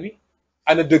askan wi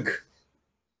ana dëgg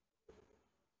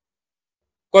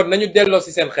kon nañu delloo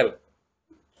ci seen xel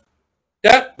te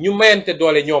ñu mayante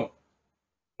doole ñoom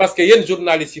parce que yéen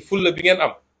journalistes yi fulla bi ngeen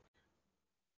am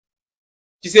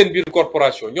ci seen biir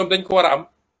corporation ñoom dañ ko war a am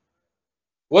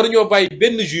waruñoo bàyyi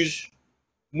benn juge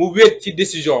mu wéet ci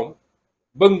décision am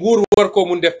ba nguur war koo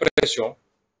mun def pression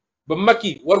ba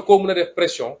Macky war koo mun a def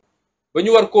pression ba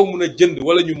ñu war koo mun a jënd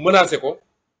wala ñu menacer ko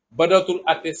ba dootul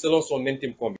àtte selon son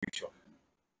intime conviction.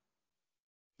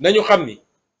 Nañu xam ni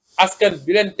askan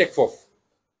bi leen teg foofu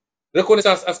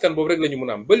reconnaissance askan boobu rek la ñu mën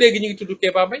a am ba léegi ñu ngi tudd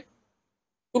Kéba Mbaye.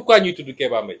 Pourquoi ñuy tudd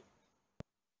Kéba Mbaye?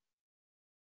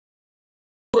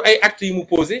 Pour ay actes yi mu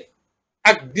posé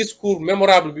ak discours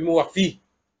mémorable bi mu wax fii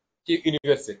ci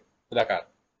université de Dakar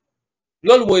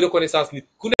loolu mooy reconnaissance nit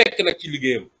ku nekk nag ci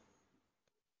liggéeyam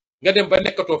nga dem ba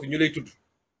nekkatoo fi ñu lay tudd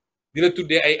di la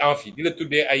tuddee ay amphi di la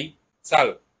tuddee ay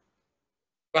salle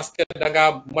parce que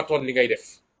dangaa matoon li ngay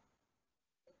def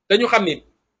dañu xam ni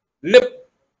lépp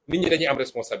nit ñi dañuy am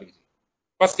responsabilité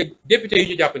parce que député yi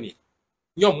ñu jàpp nii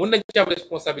ñoom mën nañ ci am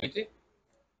responsabilité.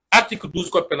 Article 12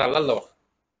 code pénal lan la wax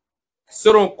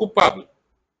seront coupables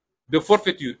de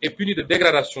forfaiture et punis de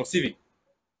dégradation civique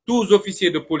tous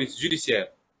officiers de police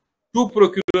judiciaire, tous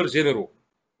procureurs généraux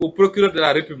ou procureurs de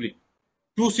la République,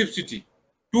 tous substituts,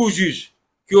 tous juges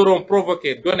qui auront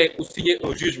provoqué, donné ou signé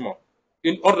un jugement,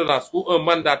 une ordonnance ou un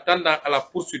mandat tendant à la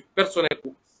poursuite personnelle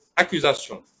ou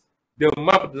accusation d'un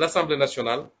membre de l'Assemblée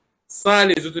nationale sans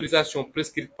les autorisations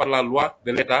prescrites par la loi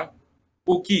de l'État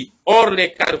ou qui, hors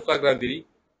les cas de flagrant délit,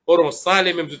 auront sans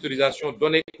les mêmes autorisations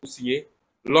donné ou signé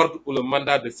l'ordre ou le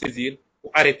mandat de saisir ou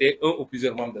arrêter un ou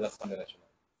plusieurs membres de l'Assemblée nationale.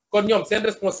 Kon ñoom seen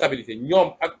responsabilité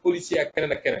ñoom ak policier ak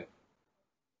keneen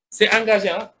c'est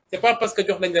engageant. C'est pas parce que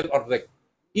jox nañ leen ordre rek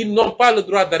ils n'ont pas le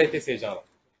droit d'arrêter ces gens-là.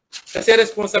 Et ces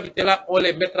responsabilités-là on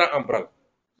les mettra en branle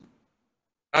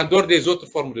en dehors des autres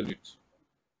formes de lutte.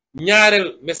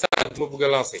 Ñaareel message ma bëgg a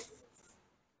lancer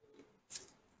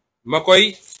ma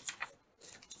koy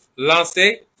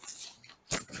lancer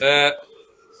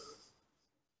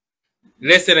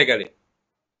les Sénégalais.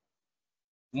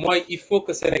 Mooy il faut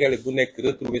que Sénégalais bu nekk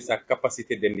retrouver sa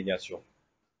capacité d'indignation.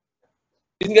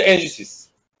 Gis nga injustice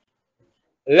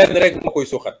lenn rek moo koy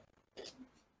suuxat.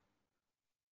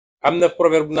 Am na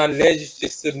proverbe bu naan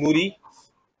l'injustice se nourrit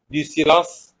du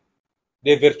silence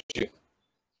des vertus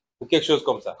ou quelque chose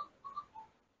comme ça.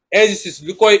 Injustice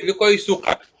li koy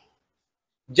suuxat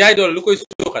jaay doole li koy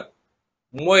suuxat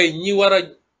mooy ñi war a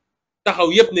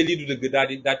taxaw yépp ne lii du dëgg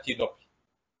daal ciy noppi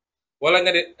wala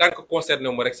nga ne tant que concerné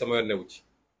wu ma rek sama yoon newu ci.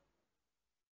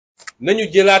 Nañu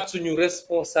jëlaat suñu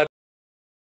responsabilité.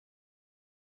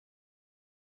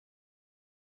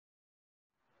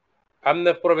 Am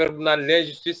na proverbe bu naan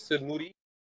l'injustice se nourrit.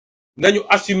 Nañu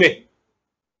assumer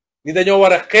ni dañoo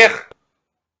war a xeex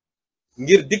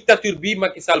ngir dictature bi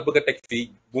Macky Sall bëgg a teg fii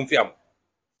bu mu fi am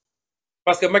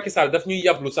parce que Macky Sall daf ñuy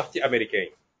yablu sax ci américains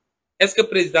yi. Est-ce que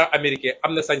président américain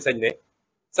am na sañ-sañ ne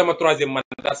sama troisième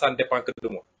mandat ça ne dépend que de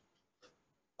moi?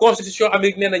 Constitution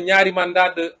américaine nee na ñaari mandat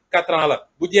de 4 ans la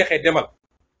bu jeexee demal.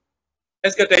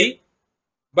 Est-ce que tey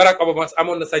Barack Obama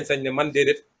amoon na sañ-sañ ne man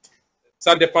déedéet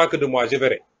ça ne dépend que de moi je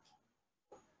verrai.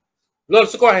 Loolu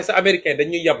su ko waxee sa américain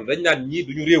dañuy yablu dañ naan ñii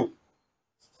duñu réew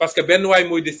parce que benn waay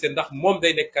mooy décider ndax moom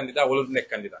day nekk candidat wala du nekk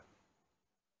candidat.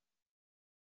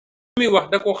 Li muy wax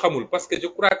da koo xamul parce que je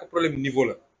crois que problème niveau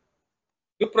la.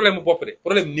 du problème mu bopp de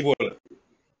problème niveau la.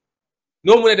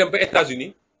 noo mën a dem ba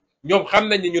États-Unis ñoom xam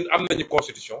nañ ne ñun am nañu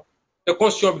constitution te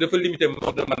constitution bi dafa limité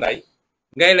nombre de mandat yi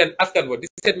ngay leen askan wa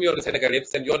 17 millions de Sénégalais yëpp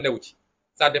seen yoon newu ci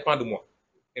ça dépend de moi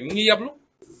mais mu ngi yablu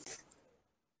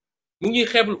mu ngi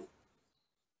xeeblu.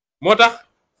 moo tax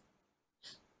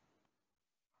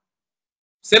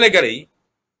Sénégalais yi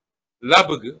laa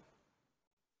bëgg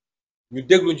ñu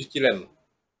dégluñu ci lenn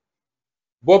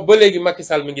boobu ba léegi Macky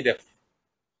Sall mi ngi def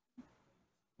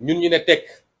ñun ñu ne tekk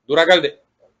du ragal de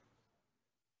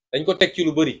dañ ko teg ci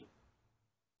lu bari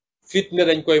fitna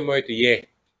dañ koy moytu yee.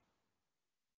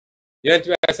 Yonent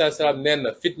bi sallallahu alayhi wasallam nee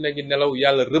na fitna ngi nelaw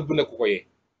yàlla rëbb na ku ko yee.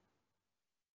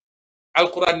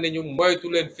 Alxuraan ne ñu moytu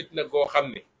leen fitna goo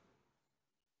xam ne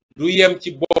du yem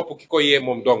ci bopp ki ko yee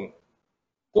moom dong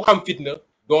ku xam fitna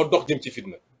doo dox jëm ci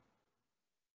fitna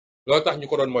loolu tax ñu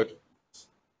ko doon moytu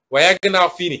waaye yàgg naa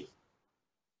wax fii ni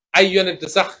ay yonent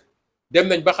sax dem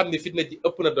nañ ba xam ne fitna ji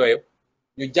ëpp na doyam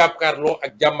ñu jàkkaarloo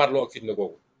ak jàmmarloo ak fitna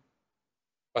googu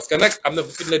parce que nag am na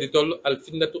fu fitna di toll al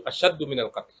fitnatu ashaddu min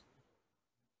al qatl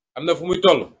am na fu muy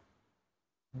toll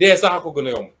dee sax a ko gën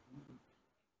a yomb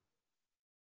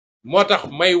moo tax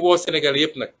may woo Sénégal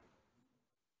yépp nag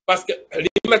parce que li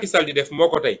Macky Sall di def moo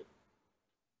ko tey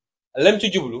lem ci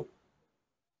jublu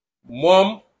moom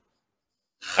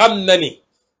xam na ni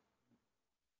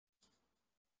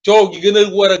coow gi gën a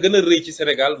war a gën a rëy ci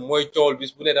Sénégal mooy coowal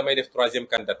bis bu ne damay def troisième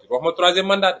candidature wax ma troisième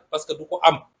mandat parce que du ko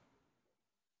am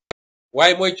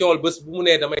waaye mooy coowal bés bu mu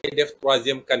nee damay def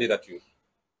troisième candidature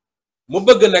mu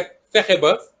bëgg nag fexe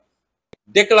ba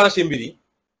déclencher mbir yi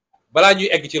balaa ñuy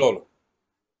egg ci loolu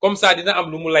comme ça dina am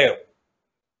lu mu layoo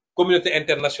communauté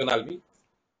internationale bi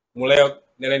mu layoo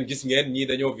ne leen gis ngeen ñii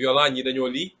dañoo violent ñii dañoo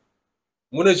lii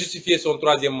mun a justifier son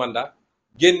troisième mandat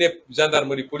génne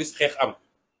gendarmerie police xeex am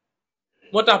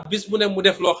moo tax bis bu ne mu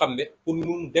def loo xam ne pour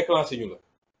ñu déclencher ñu la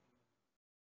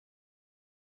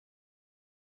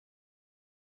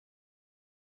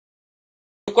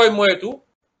ñu koy moytu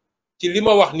ci li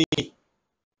ma wax nii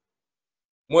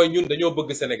mooy ñun dañoo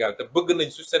bëgg Sénégal te bëgg nañ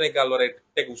su Sénégal loree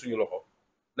tegu suñu loxo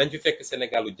nañ fi fekk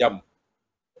Sénégalu jàmm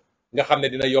nga xam ne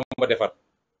dina yomb a defar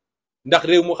ndax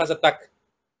réew mu xas a tàkk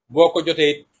boo ko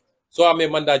jotee soo amee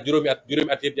mandat juróomi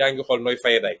at yëpp yaa ngi xool nooy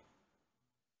faye day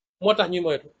moo tax ñuy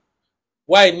moytu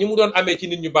waaye ni mu doon amee ci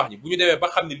nit ñu baax ñi bu ñu demee ba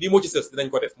xam ne lii moo ci sës dinañ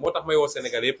ko def moo tax may woo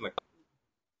Sénégal yëpp nag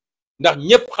ndax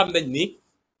ñëpp xam nañ ni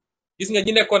gis nga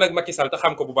ñi nekkoon ak Macky Sall te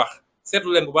xam ko bu baax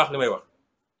seetlu leen bu baax li may wax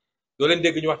doo leen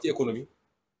dégg ñu wax ci économie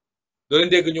doo leen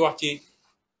dégg ñu wax ci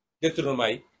détournement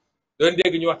yi doo leen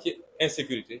dégg ñu wax ci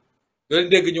insécurité doo leen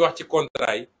dégg ñu wax ci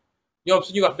contrat yi ñoom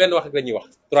suñuy wax benn wax rek la ñuy wax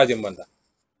troisième mandat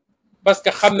parce que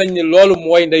xam nañ ni loolu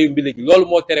mooy ndeyu mbili gi loolu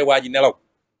moo tere waa ji nelaw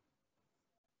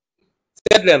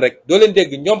seet leen rek doo leen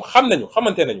dégg ñoom xam nañu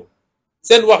xamante nañu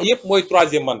seen wax yépp mooy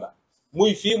troisième mandat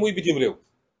muy fii muy bitim réew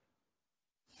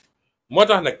moo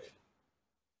tax nag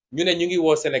ñu ne ñu ngi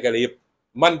woo sénégalais yépp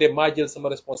man de maa jël sama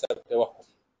responsabilité wax ko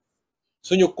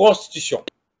suñu constitution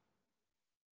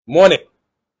moo ne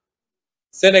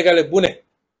sénégalais bu ne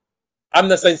am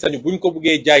na sañ-sañu buñ ko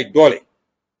buggee jaay doole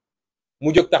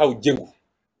mu jóg taxaw jëngu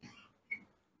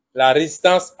la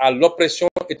résistance à l'oppression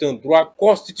est un droit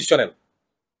constitutionnel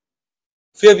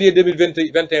février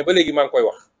 2021 ba léegi maa ngi koy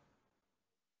wax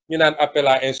ñu naan appel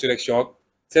à insurrection ak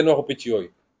seen waxu picc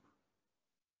yooyu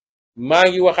maa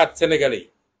ngi waxaat sénégalais yi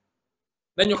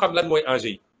nañu xam lan mooy enjeu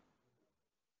yi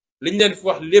liñ leen fi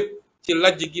wax lépp ci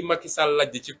lajj gi Macky Sall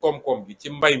lajj ci koom-koom bi ci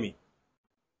mbay mi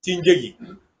ci njëg yi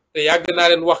te yàgg naa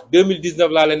leen wax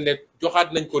 2019 laa leen ne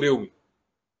joxaat nañ ko réew mi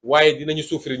waaye dinañu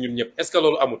souffrir ñun ñëpp est-ce que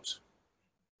loolu amut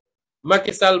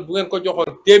Macky Sall bu ngeen ko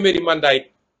joxoon téeméeri mandat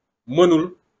yi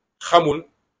mënul xamul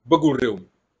bëggul réew mi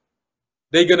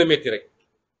day gën a métti rek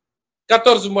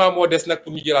 14 mois moo des nag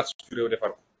pour ñu jëlaat suñu réew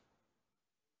defar ko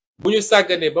bu ñu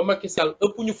sàgganee ba Macky Sall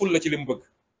ëpp ñu ful la ci li mu bëgg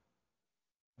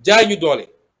jaay ñu doole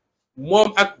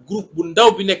moom ak groupe bu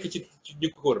ndaw bi nekk ci ñu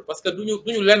ko wër parce que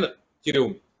duñu lenn ci réew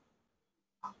mi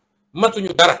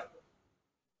matuñu dara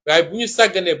waaye bu ñu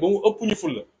sàgganee ba mu ëpp ñu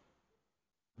ful la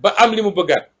ba am li mu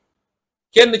bëggaat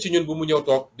kenn ci ñun bu mu ñëw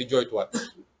toog di jooytuwaat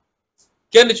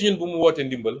kenn ci ñun bu mu woote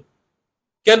ndimbal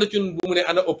kenn ci ñun bu mu ne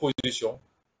ana opposition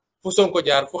fu Sonko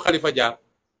jaar fu Khalifa jaar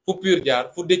fu Pur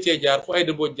jaar fu Déthié jaar fu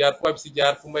Aïda Mbodj jaar fu Absi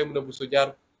jaar fu Maïmouna Bousso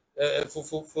jaar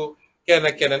fu kenn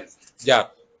ak keneen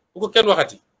jaar fu ko kenn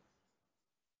waxati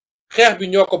xeex bi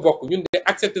ñoo ko bokk ñun de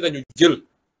accepté nañu jël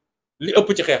li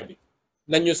ëpp ci xeex bi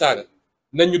nañ ñu saaga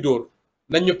nañ ñu dóor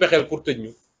nañ ñu pexeel pour tëj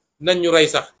ñu nañ ñu rey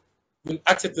sax ñun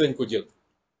accepté nañ ko jël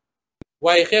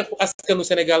waaye xeexu askanu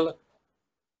Sénégal la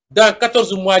dans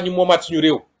 14 mois ñu moomaat suñu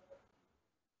réew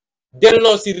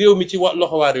delloo si réew mi ci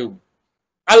loxo waa réew mi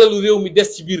alalu réew mi des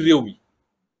ci biir réew mi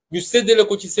ñu séddale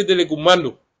ko ci séddale gu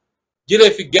màndu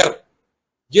jëlee fi guerre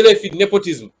jëlee fi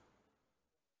népotisme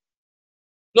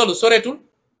loolu soreetul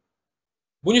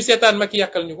bu ñu seetaan Macky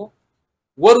yàkkal ñu ko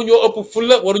waruñoo ëpp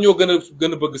fulla waruñoo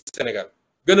gën a bëgg Sénégal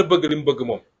gën a bëgg li mu bëgg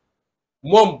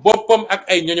moom boppam ak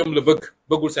ay ñoñom la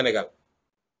bëggul Sénégal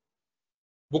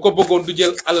bu ko bëggoon du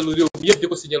jël alalu réew mi yëpp di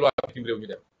ko signal waa bitim réew ñu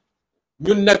dem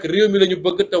ñun nag réew mi lañu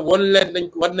bëgg te wan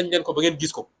nañ leen ko ba ngeen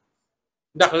gis ko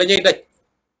ndax la ñuy daj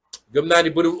gëm naa ni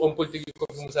bëriwul homme politique yi ko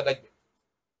fi musa daj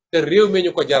te réew mi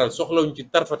ñu ko jaral soxlawuñ ci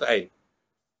tarfata ay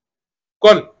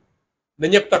kon na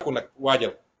ñëpp takku nag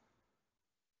waajal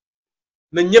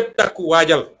na ñëpp takku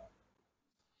waajal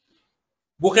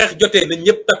bu xeex jotee na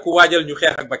ñëpp takku waajal ñu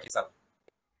xeex ak Macky Sall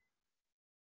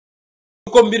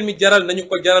lu ko mbir mi jaral nañu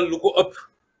ko jaral lu ko ëpp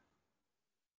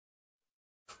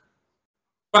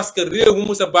parce que réew mu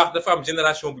musa baax dafa am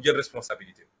génération bu jël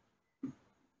responsabilité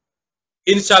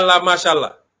incha allah macha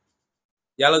allah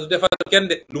yàlla du defal kenn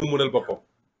de lu mu mënal boppam.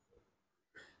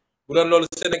 bu doon loolu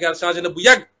Sénégal changé na bu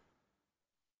yàgg.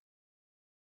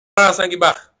 France a ngi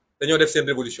baax dañoo def seen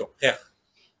révolution xeex.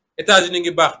 États-Unis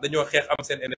ngi baax dañoo xeex am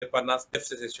seen indépendance def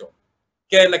sécession.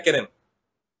 keneen ak keneen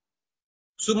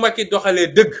su Macky doxalee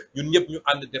dëgg ñun ñëpp ñu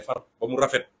ànd defar ba mu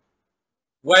rafet.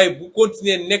 waaye bu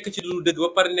continuer nekk ci lu dëgg ba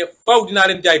pare ne faw dinaa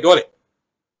leen jaay doole.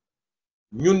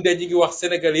 ñun de ñi ngi wax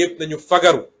Sénégal yëpp nañu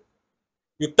fagaru.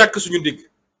 ñu takk suñu ndigg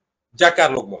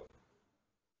jàkkaarloog moom.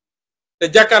 te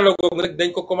jàkkaarloog moom nag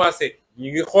dañ ko commencé ñu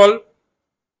ngi xool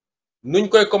nuñ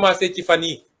koy commencé ci fan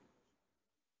yi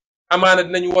amaana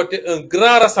dinañu woote un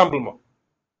grand rassemblement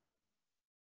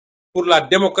pour la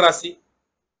démocratie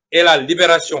et la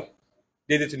libération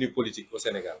des détenus politiques au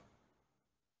Sénégal.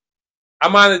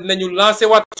 amaana dinañu lancé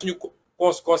waat suñu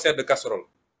concert de casserole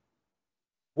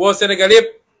boo Sénégal yëpp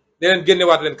da leen génne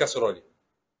waat leen casserole yi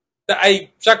te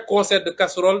ay chaque concert de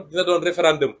casserole dina doon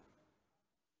référendum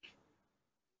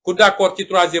ku d'accord ci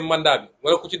 3e mandat bi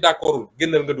wala ku ci d'accordul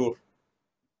génnal nga dóor.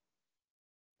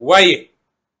 waaye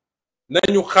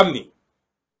nañu xam ni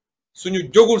suñu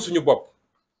jógul suñu bopp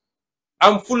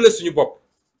am fulla suñu bopp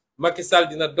Macky Sall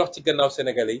dina dox ci gannaaw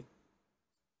sénégalais yi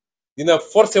dina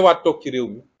forcé waat toog ci réew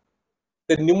mi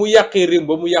te ni mu yàqee réew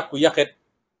ba mu yàqu yàqet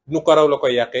nu ko raw la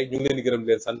koy yàqee. ñu ngi leen di gërëm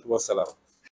leen sant wasalaam.